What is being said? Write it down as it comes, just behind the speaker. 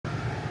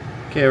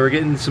Okay, we're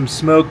getting some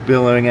smoke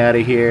billowing out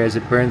of here as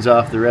it burns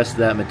off the rest of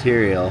that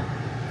material.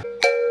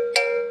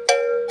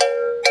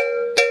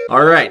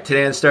 Alright,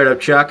 today on Startup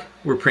Chuck,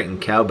 we're printing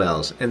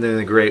cowbells, and in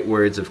the great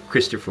words of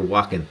Christopher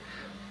Walken,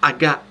 I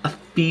got a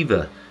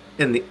fever,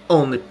 and the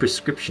only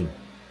prescription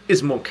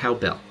is more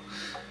cowbell.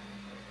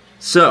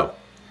 So,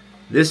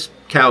 this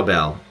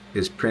cowbell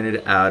is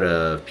printed out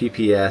of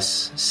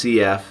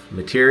PPS-CF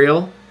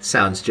material.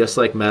 Sounds just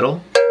like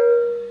metal,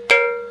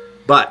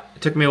 but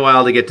it took me a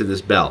while to get to this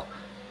bell.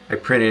 I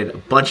printed a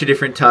bunch of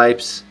different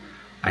types.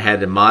 I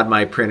had to mod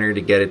my printer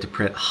to get it to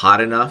print hot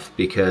enough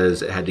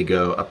because it had to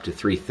go up to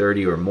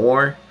 330 or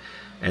more.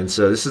 And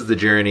so this is the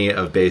journey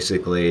of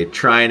basically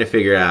trying to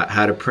figure out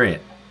how to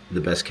print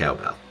the best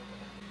cowbell.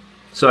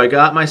 So I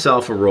got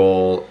myself a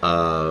roll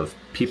of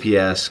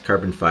PPS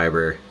carbon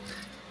fiber,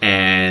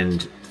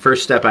 and the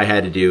first step I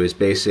had to do is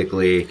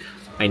basically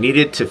I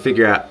needed to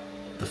figure out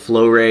the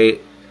flow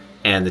rate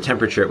and the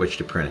temperature at which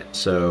to print it.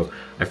 So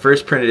I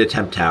first printed a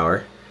temp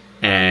tower,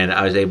 and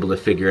I was able to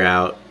figure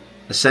out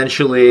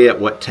essentially at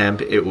what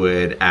temp it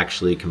would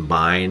actually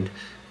combine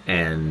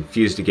and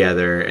fuse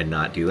together and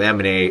not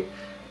delaminate.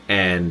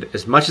 And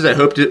as much as I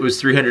hoped it was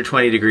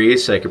 320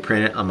 degrees so I could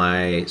print it on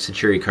my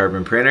Century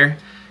Carbon printer,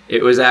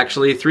 it was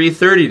actually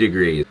 330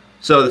 degrees.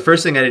 So the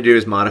first thing I had to do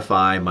is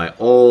modify my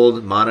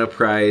old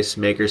Monoprice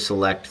Maker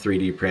Select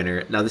 3D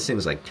printer. Now this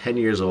thing's like 10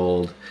 years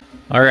old.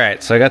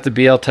 Alright, so I got the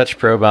BL Touch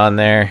probe on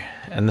there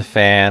and the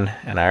fan,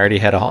 and I already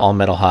had an all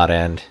metal hot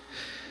end.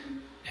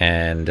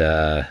 And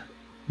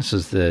this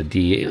is the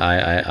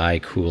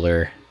DII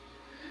cooler.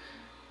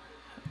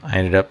 I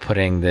ended up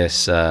putting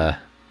this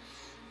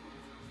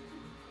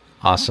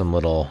awesome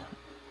little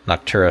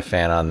Noctura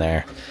fan on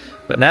there.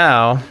 But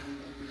now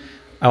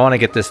I want to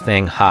get this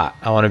thing hot.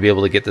 I want to be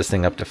able to get this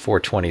thing up to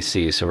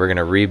 420C. So we're going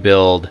to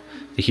rebuild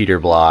the heater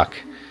block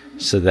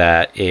so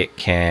that it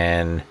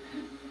can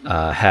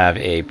have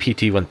a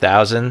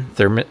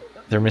PT1000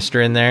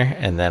 thermistor in there,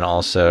 and then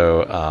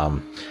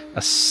also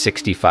a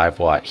 65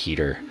 watt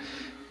heater,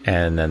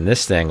 and then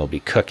this thing will be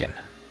cooking.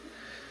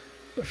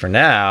 But for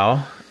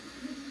now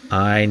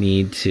I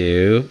need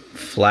to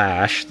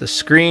flash the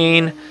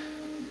screen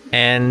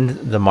and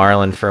the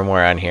Marlin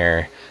firmware on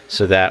here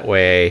so that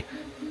way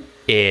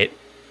it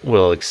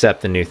will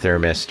accept the new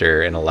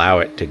thermistor and allow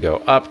it to go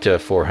up to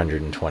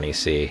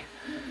 420C.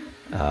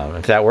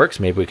 If that works,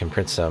 maybe we can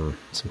print some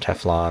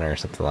Teflon or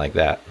something like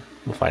that.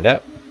 We'll find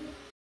out.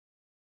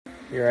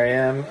 Here I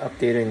am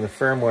updating the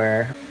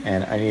firmware,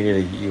 and I needed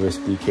a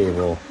USB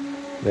cable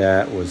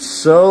that was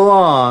so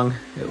long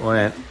it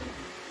went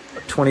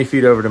 20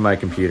 feet over to my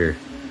computer.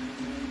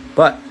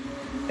 But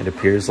it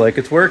appears like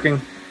it's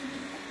working.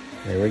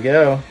 There we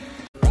go.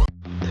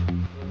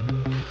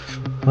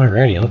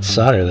 Alrighty, let's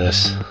solder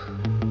this.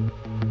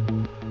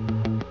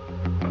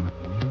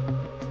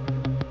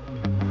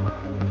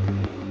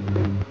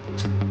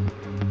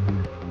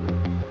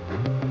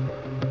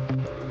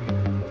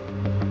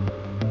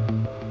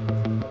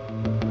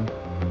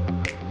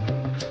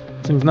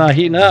 Thing's not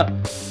heating up.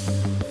 I'm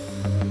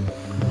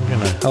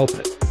gonna help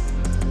it.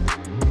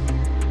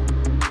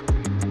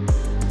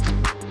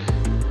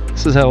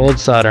 This is how old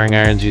soldering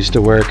irons used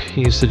to work.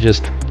 You used to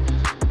just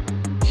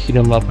heat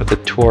them up with a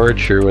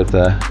torch or with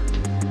a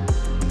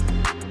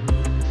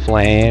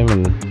flame,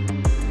 and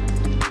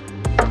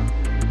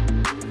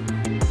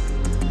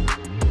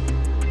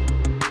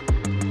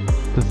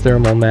the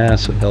thermal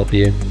mass would help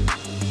you.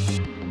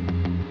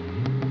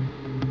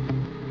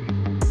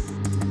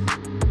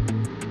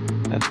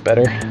 That's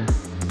better.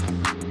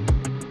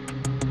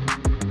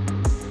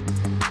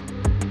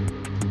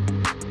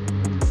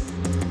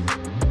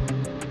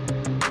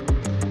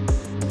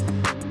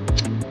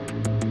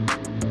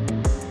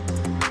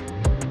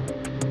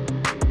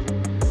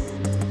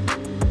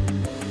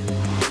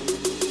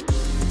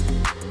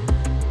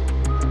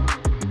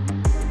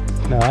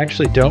 Now I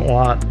actually don't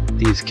want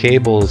these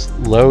cables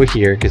low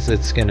here because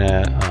it's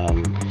gonna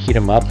heat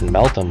them up and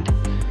melt them.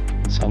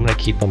 So I'm gonna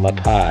keep them up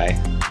high.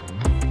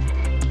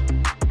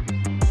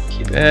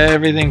 Keep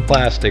everything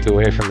plastic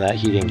away from that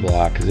heating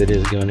block because it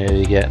is going to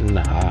be getting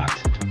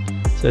hot.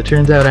 So it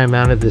turns out I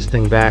mounted this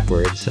thing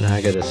backwards, so now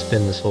I gotta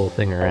spin this whole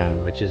thing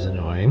around, which is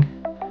annoying.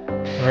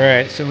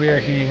 Alright, so we are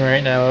heating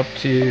right now up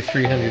to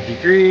 300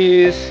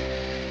 degrees,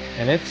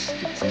 and it's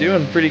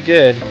doing pretty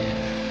good.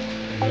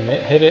 And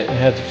it hit it and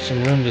had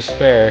some room to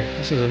spare.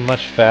 This is a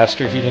much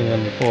faster heating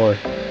than before.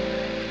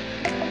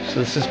 So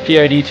this is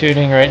PID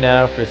tuning right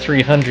now for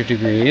 300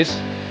 degrees,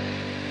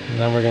 and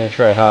then we're going to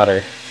try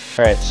hotter.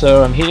 Alright,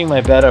 so I'm heating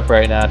my bed up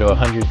right now to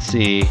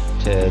 100C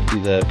to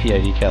do the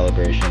PID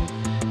calibration.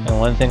 And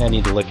one thing I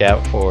need to look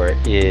out for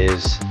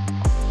is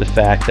the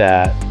fact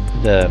that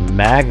the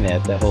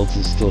magnet that holds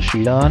the steel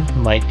sheet on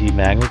might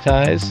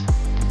demagnetize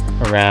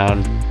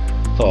around,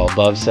 well,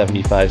 above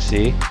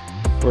 75C.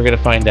 We're going to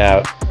find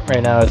out.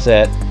 Right now it's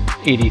at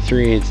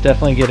 83. It's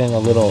definitely getting a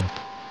little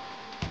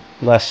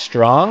less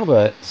strong,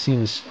 but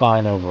seems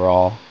fine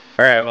overall.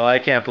 Alright, well I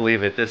can't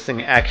believe it. This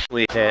thing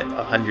actually hit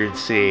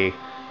 100C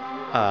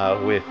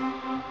with,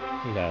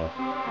 you know,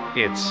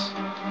 its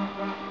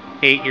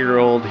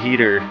 8-year-old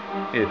heater,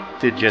 it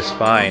did just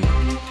fine.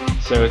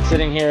 So it's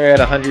sitting here at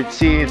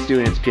 100C, it's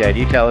doing its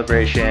PID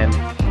calibration.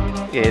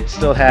 It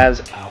still has,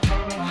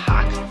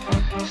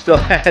 still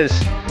has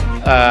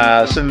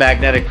some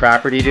magnetic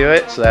property to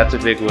it, so that's a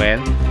big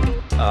win.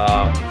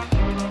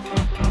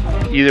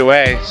 Either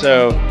way,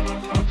 so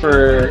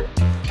for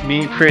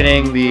me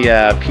printing the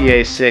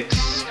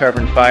PA6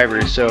 carbon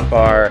fiber so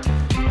far,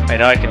 I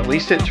know I can at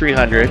least hit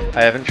 300.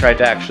 I haven't tried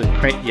to actually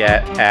print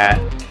yet at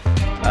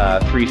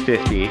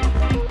 350,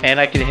 and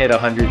I can hit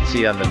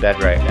 100C on the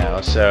bed right now,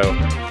 so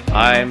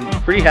I'm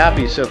pretty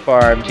happy so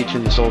far. I'm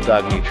teaching this old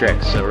dog new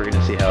tricks, so we're going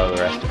to see how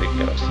the rest of it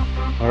goes.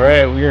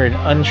 Alright, we are in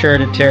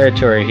uncharted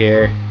territory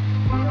here.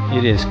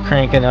 It is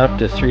cranking up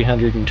to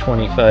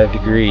 325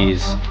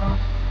 degrees.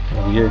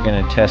 And we are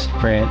going to test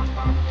print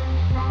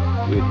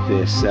with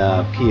this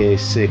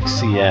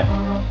PA6-CF.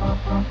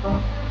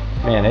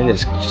 Man, it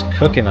is just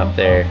cooking up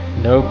there.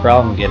 No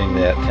problem getting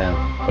that temp.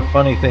 The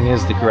funny thing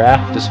is the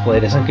graph display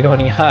doesn't go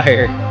any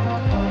higher.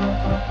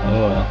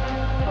 Oh well.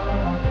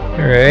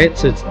 Alright,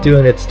 so it's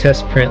doing its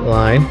test print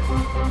line.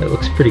 That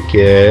looks pretty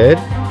good.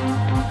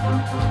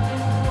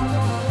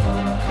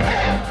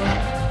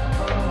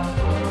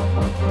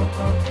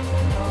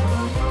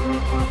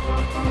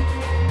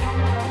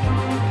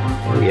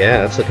 Oh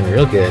yeah, that's looking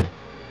real good.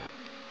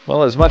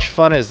 Well, as much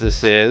fun as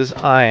this is,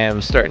 I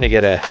am starting to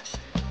get a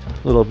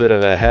little bit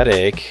of a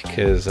headache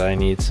because I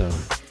need some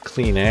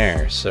clean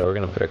air. So we're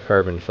going to put a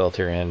carbon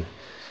filter in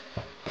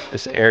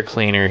this air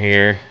cleaner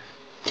here.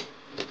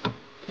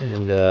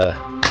 And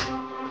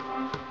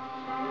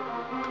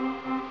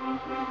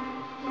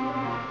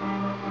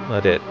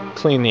let it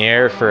clean the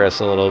air for us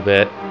a little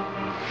bit.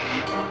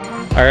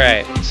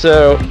 Alright,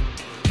 so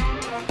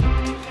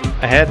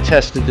I had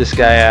tested this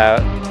guy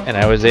out and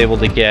I was able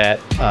to get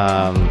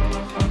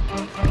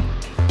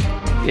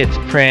it to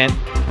print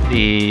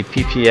the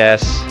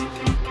PPS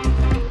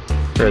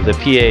for the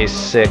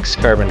PA6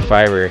 carbon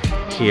fiber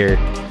here,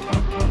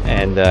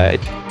 and I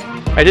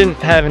didn't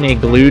have any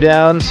glue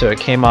down, so it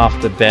came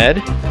off the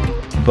bed,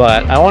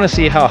 but I want to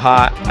see how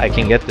hot I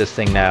can get this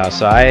thing now,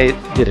 so I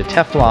did a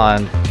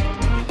Teflon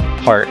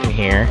part in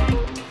here,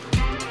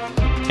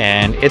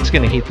 and it's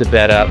going to heat the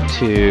bed up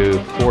to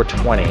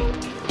 420.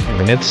 I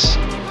mean, it's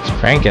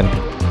cranking.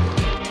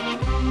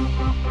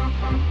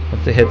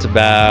 Once it hits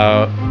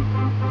about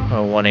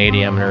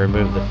 180, I'm going to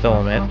remove the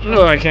filament.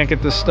 Oh, I can't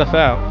get this stuff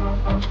out.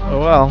 Oh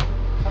well.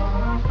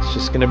 It's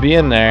just going to be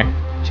in there.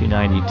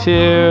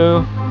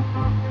 292,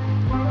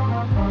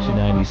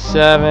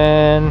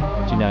 297,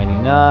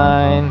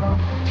 299,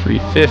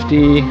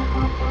 350.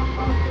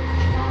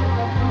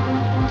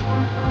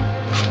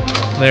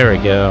 There we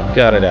go.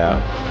 Got it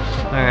out.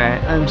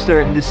 Alright, I'm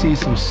starting to see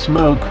some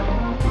smoke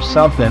or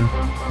something.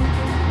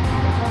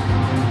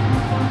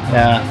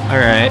 Yeah,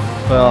 alright.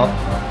 Well,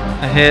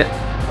 I hit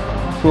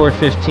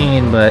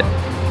 415, but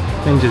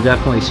things are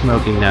definitely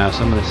smoking now,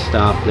 so I'm going to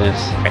stop this.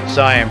 Right,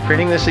 so I am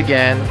printing this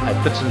again. I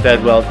put some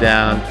bed weld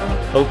down.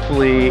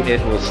 Hopefully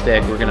it will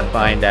stick. We're going to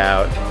find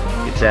out.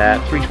 It's at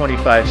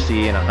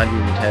 325C and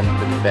 110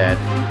 for the bed.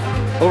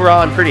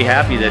 Overall, I'm pretty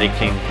happy that it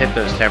can hit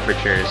those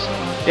temperatures.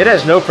 It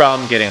has no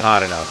problem getting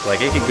hot enough.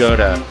 Like, it could go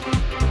to,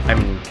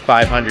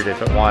 500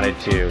 if it wanted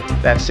to.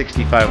 That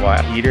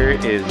 65-watt heater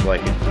is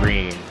like a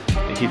dream.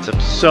 It heats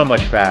up so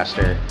much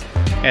faster.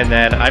 And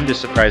then I'm just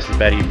surprised the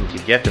bed even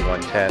could get to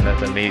 110.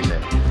 That's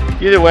amazing.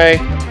 Either way,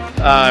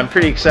 I'm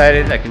pretty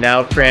excited. I can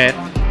now print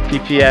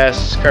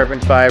PPS carbon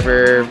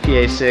fiber,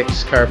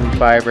 PA6 carbon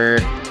fiber,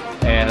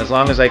 and as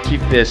long as I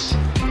keep this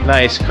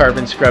nice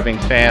carbon scrubbing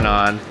fan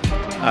on,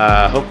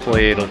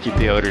 hopefully it'll keep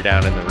the odor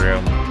down in the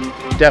room.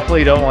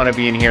 Definitely don't want to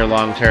be in here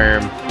long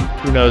term.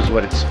 Who knows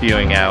what it's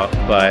spewing out,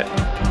 but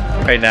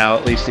right now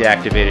at least the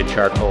activated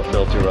charcoal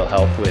filter will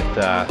help with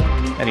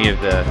any of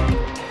the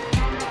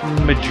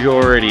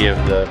majority of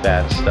the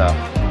bad stuff.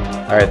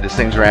 Alright, this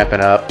thing's ramping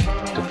up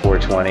to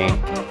 420.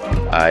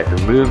 I've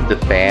removed the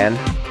fan,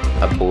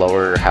 a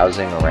blower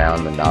housing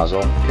around the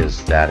nozzle,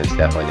 because that is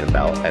definitely going to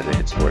melt as it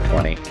hits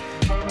 420.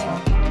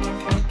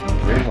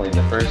 Originally,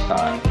 the first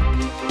time,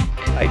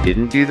 I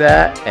didn't do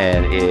that,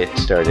 and it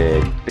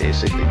started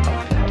basically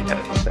pumping out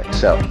of this thing.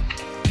 So,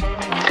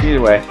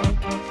 either way,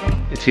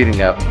 it's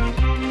heating up.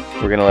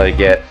 We're going to let it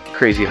get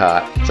crazy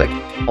hot. It's like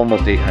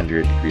almost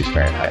 800 degrees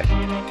Fahrenheit.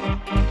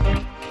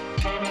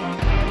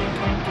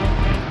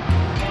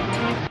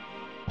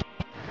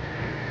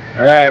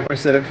 Alright, we're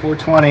set at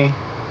 420.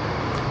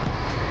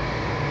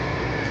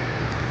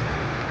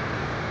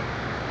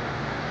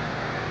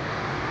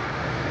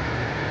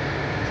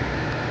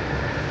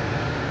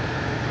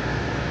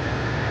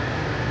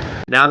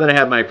 Now that I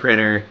have my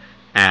printer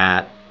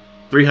at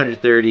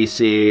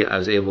 330C, I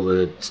was able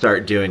to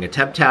start doing a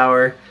temp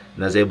tower,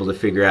 and I was able to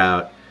figure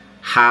out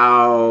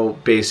how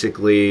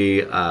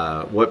basically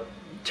what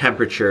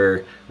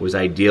temperature was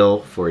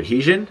ideal for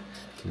adhesion.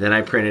 Then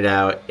I printed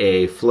out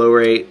a flow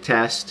rate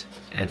test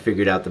and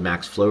figured out the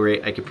max flow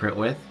rate I could print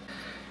with.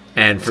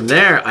 And from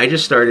there, I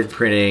just started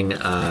printing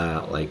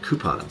like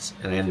coupons.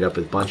 And I ended up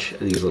with a bunch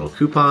of these little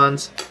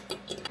coupons.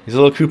 These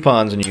little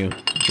coupons, when you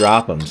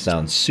drop them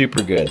sounds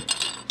super good.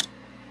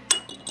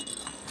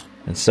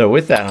 And so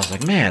with that, I was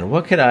like, man,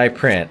 what could I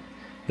print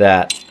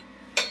that,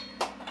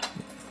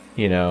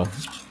 you know,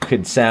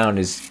 could sound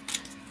as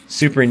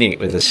super neat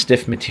with a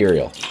stiff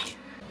material?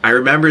 I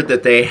remembered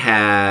that they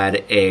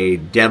had a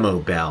demo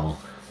bell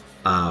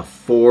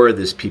for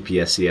this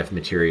PPS-CF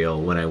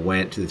material when I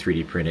went to the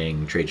 3D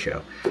printing trade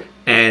show.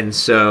 And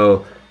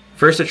so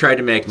first I tried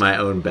to make my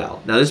own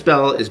bell. Now this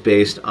bell is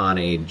based on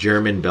a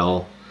German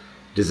bell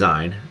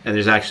design, and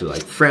there's actually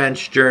like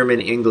French,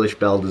 German, English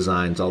bell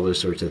designs, all those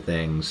sorts of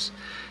things.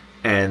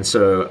 And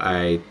so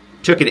I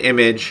took an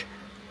image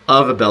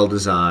of a bell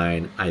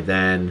design, I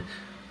then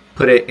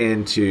put it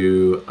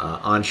into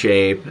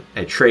Onshape,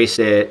 I traced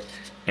it,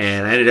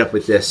 and I ended up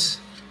with this.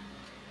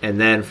 And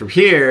then from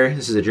here,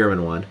 this is a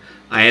German one,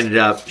 I ended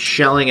up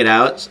shelling it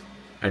out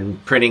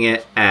and printing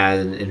it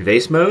as in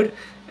vase mode.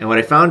 And what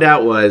I found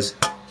out was,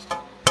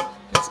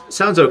 it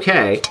sounds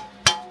okay,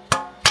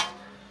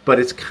 but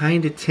it's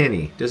kind of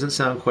tinny. Doesn't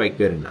sound quite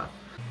good enough.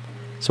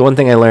 So one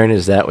thing I learned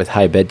is that with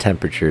high bed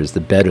temperatures,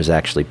 the bed was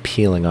actually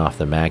peeling off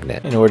the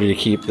magnet. In order to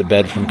keep the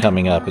bed from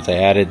coming up, I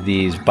added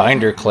these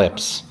binder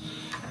clips,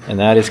 and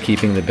that is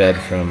keeping the bed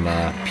from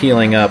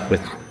peeling up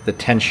with the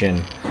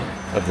tension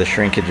of the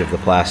shrinkage of the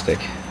plastic.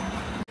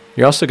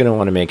 You're also going to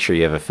want to make sure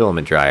you have a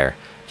filament dryer,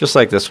 just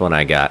like this one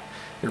I got.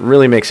 It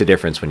really makes a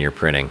difference when you're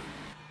printing.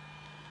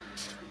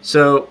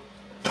 So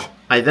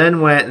I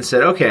then went and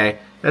said, okay,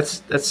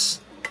 that's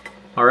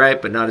all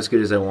right, but not as good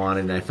as I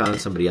wanted, and I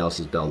found somebody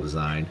else's bell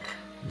design.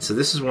 And so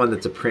this is one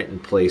that's a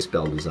print-in-place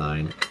bell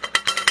design.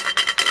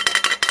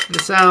 And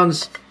it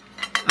sounds,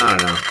 I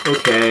don't know,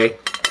 okay.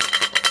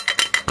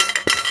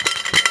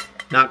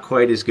 Not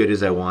quite as good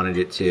as I wanted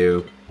it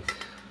to.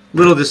 A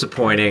little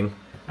disappointing.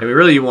 I mean,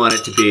 really you want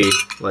it to be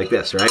like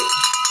this, right?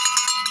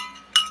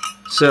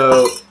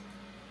 So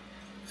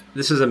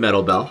this is a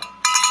metal bell.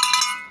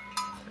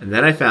 And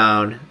then I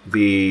found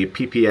the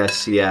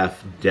PPS-CF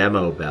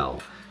demo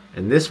bell.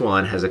 And this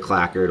one has a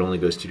clacker. It only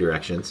goes 2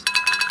 directions.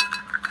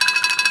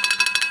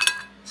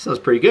 Sounds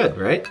pretty good,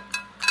 right?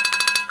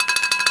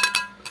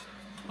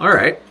 All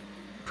right,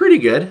 pretty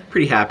good.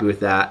 Pretty happy with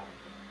that.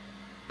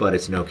 But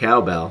it's no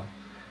cowbell.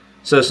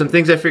 So some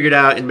things I figured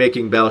out in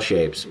making bell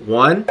shapes.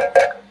 One,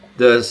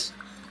 the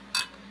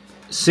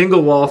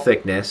single wall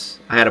thickness,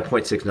 I had a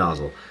 0.6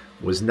 nozzle,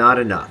 was not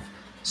enough.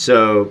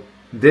 So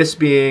this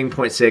being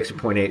 0.6 or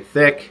 0.8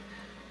 thick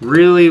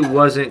really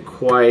wasn't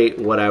quite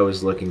what I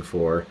was looking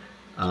for.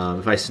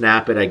 If I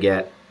snap it, I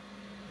get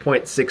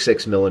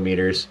 0.66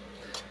 millimeters.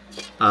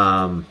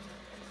 The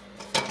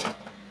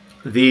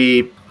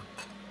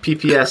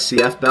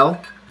PPS-CF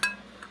bell,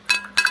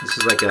 this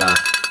is like a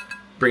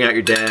Bring Out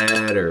Your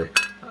Dead or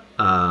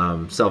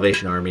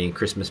Salvation Army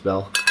Christmas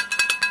bell.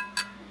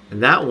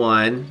 And that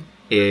one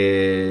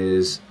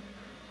is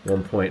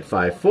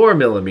 1.54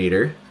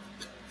 millimeter,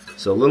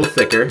 so a little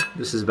thicker.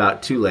 This is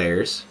about 2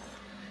 layers.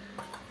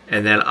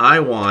 And then I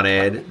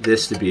wanted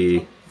this to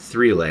be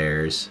 3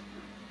 layers.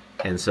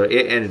 And so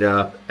it ended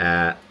up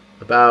at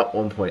about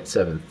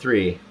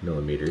 1.73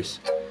 millimeters.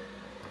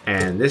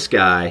 And this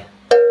guy,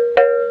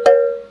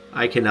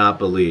 I cannot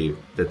believe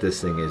that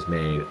this thing is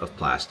made of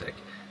plastic.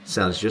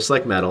 Sounds just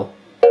like metal.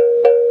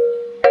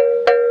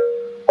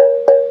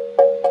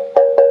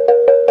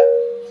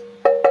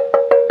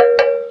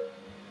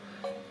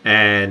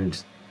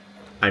 And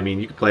I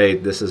mean, you can play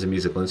this as a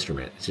musical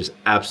instrument. It's just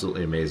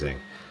absolutely amazing.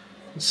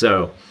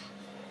 So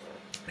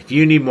if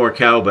you need more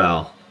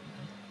cowbell,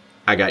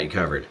 I got you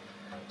covered.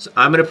 So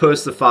I'm going to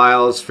post the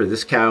files for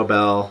this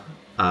cowbell,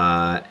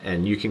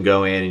 and you can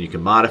go in and you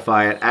can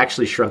modify it. I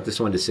actually shrunk this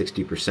one to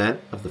 60%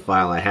 of the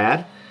file I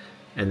had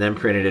and then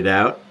printed it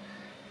out.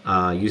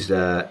 Used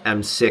a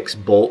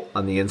M6 bolt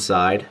on the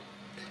inside,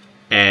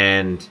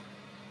 and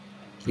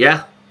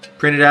yeah,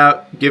 print it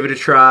out, give it a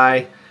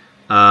try.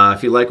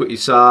 If you like what you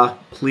saw,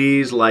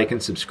 please like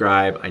and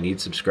subscribe. I need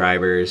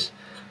subscribers.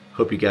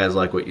 Hope you guys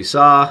like what you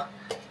saw,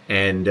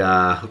 and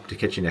hope to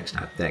catch you next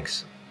time.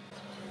 Thanks.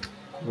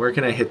 Where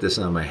can I hit this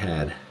on my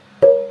head?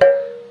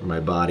 Where my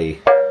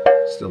body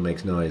still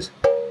makes noise.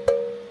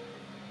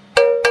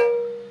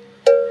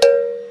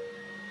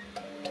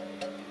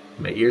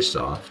 My ear's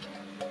soft.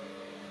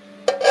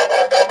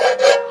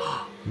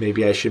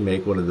 Maybe I should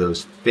make one of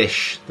those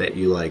fish that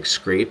you like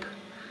scrape.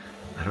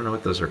 I don't know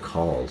what those are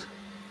called.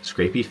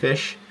 Scrapey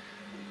fish?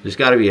 There's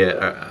got to be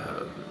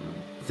a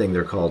thing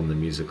they're called in the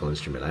musical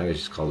instrument. I always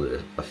just called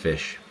it a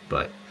fish.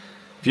 But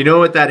if you know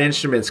what that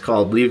instrument's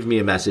called, leave me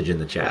a message in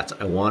the chats.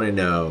 I want to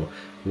know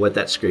what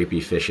that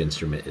scrapey fish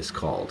instrument is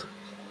called.